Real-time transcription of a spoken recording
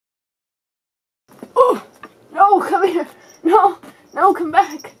No, come here. No, no, come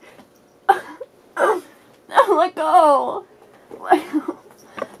back. No, let go.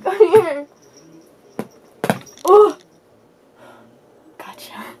 Come here. Oh.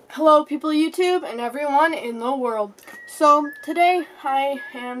 Gotcha. Hello, people of YouTube and everyone in the world. So today I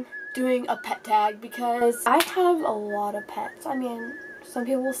am doing a pet tag because I have a lot of pets. I mean, some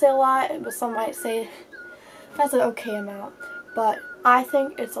people will say a lot, but some might say that's an okay amount. But I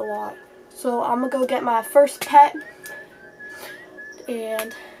think it's a lot. So I'm gonna go get my first pet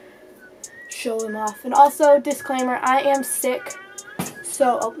and show him off. And also, disclaimer, I am sick.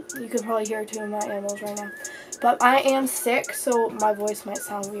 So, you can probably hear two of my animals right now. But I am sick, so my voice might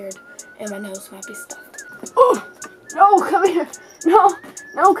sound weird and my nose might be stuffed. Oh! No, come here! No!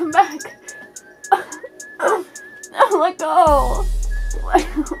 No, come back! No, let go!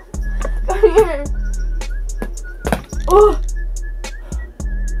 Come here! Oh!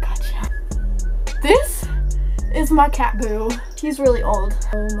 Gotcha. This is my cat Boo. He's really old.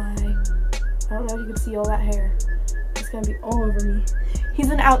 Oh my. I don't know if you can see all that hair. It's gonna be all over me. He's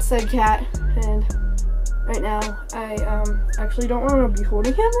an outside cat, and right now I actually don't want to be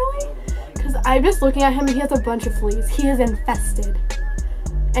holding him really, because I'm just looking at him and he has a bunch of fleas. He is infested.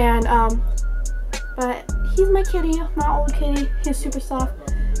 And but he's my kitty, my old kitty. He's super soft.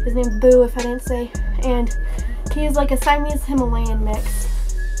 His name's Boo, if I didn't say. And he's like a Siamese Himalayan mix.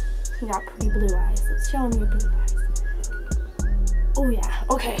 He got pretty blue eyes. Let's show him your blue eyes. Oh yeah,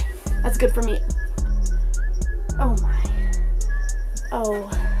 okay. That's good for me. Oh my. Oh.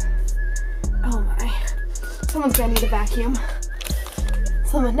 Oh my. Someone's gonna need a vacuum.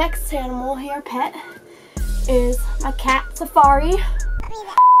 So the next animal here, pet, is my cat Safari.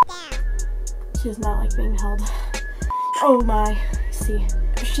 She does not like being held. Oh my. See.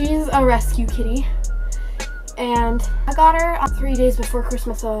 She's a rescue kitty. And I got her 3 days before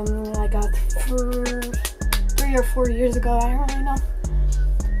Christmas. I got 3 or 4 years ago. I don't really know.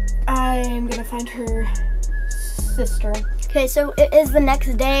 I'm gonna find her sister. Okay, so it is the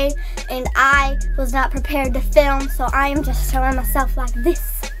next day, and I was not prepared to film, so I am just showing myself like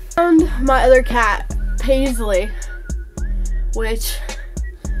this. And my other cat, Paisley, which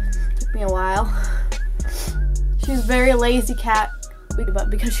took me a while. She's a very lazy cat, but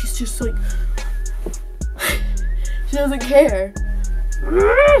because she's just like, she doesn't care.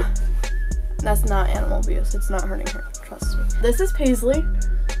 That's not animal abuse. It's not hurting her. Trust me. This is Paisley.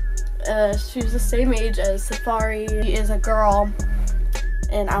 She's the same age as Safari. She is a girl,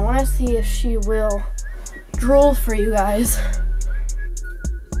 and I want to see if she will drool for you guys.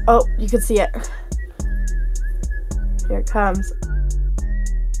 Oh, you can see it. Here it comes.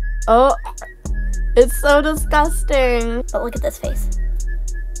 Oh, it's so disgusting. But look at this face.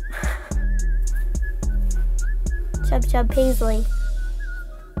 Chub Chub Paisley.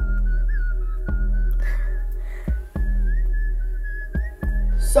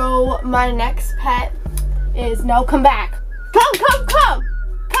 So my next pet is, no, come back. Come, come, come.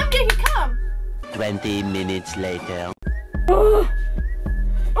 Come, Dickie, come. 20 minutes later. This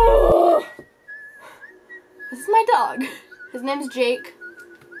is my dog. His name's Jake.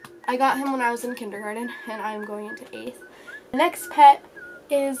 I got him when I was in kindergarten, and I'm going into 8th. The next pet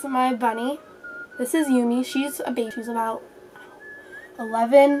is my bunny. This is Yumi. She's a baby. She's about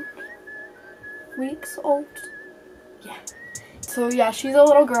 11 weeks old. Yeah. So yeah, she's a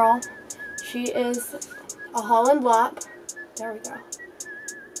little girl. She is a Holland Lop. There we go.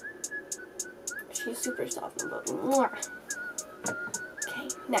 She's super soft and bubbly. Okay,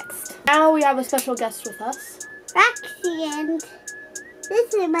 next. Now we have a special guest with us. Roxy, and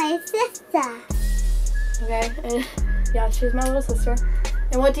this is my sister. Okay, and yeah, she's my little sister.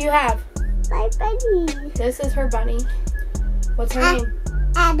 And what do you have? My bunny. This is her bunny. What's her name?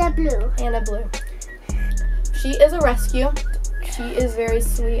 Anna Blue. Anna Blue. She is a rescue. She is very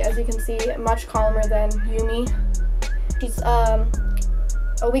sweet, as you can see, much calmer than Yumi. She's a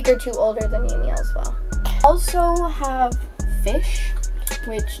week or two older than Yumi as well. Also have fish,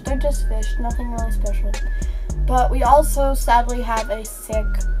 which they're just fish, nothing really special. But we also sadly have a sick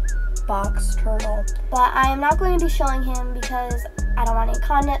box turtle. But I am not going to be showing him because I don't want any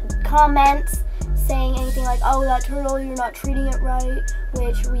comments saying anything like, oh, that turtle, you're not treating it right,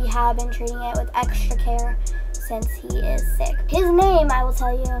 which we have been treating it with extra care since he is sick. His name, I will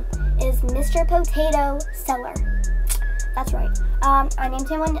tell you, is Mr. Potato Seller. That's right. I named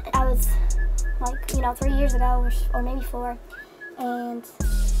him when I was like, 3 years ago, or maybe 4. And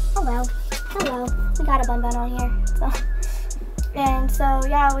oh well, we got a bun on here. So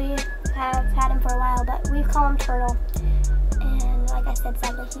yeah, we have had him for a while, but we call him Turtle. And like I said,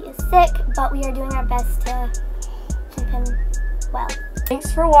 sadly he is sick, but we are doing our best to keep him well.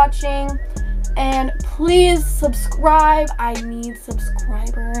 Thanks for watching, and please please subscribe. I need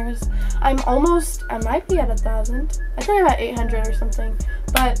subscribers. I might be at 1,000. I think I'm at 800 or something.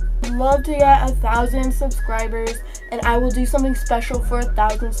 But love to get 1,000 subscribers, and I will do something special for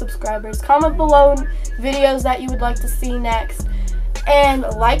 1,000 subscribers. Comment below videos that you would like to see next. And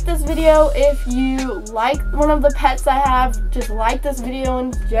like this video if you like one of the pets I have. Just like this video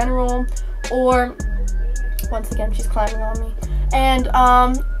in general. Or, once again, she's climbing on me. And,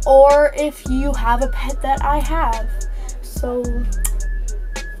 or if you have a pet that I have. So,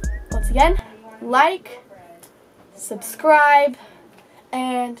 once again, like, subscribe,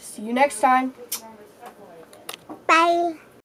 and see you next time. Bye.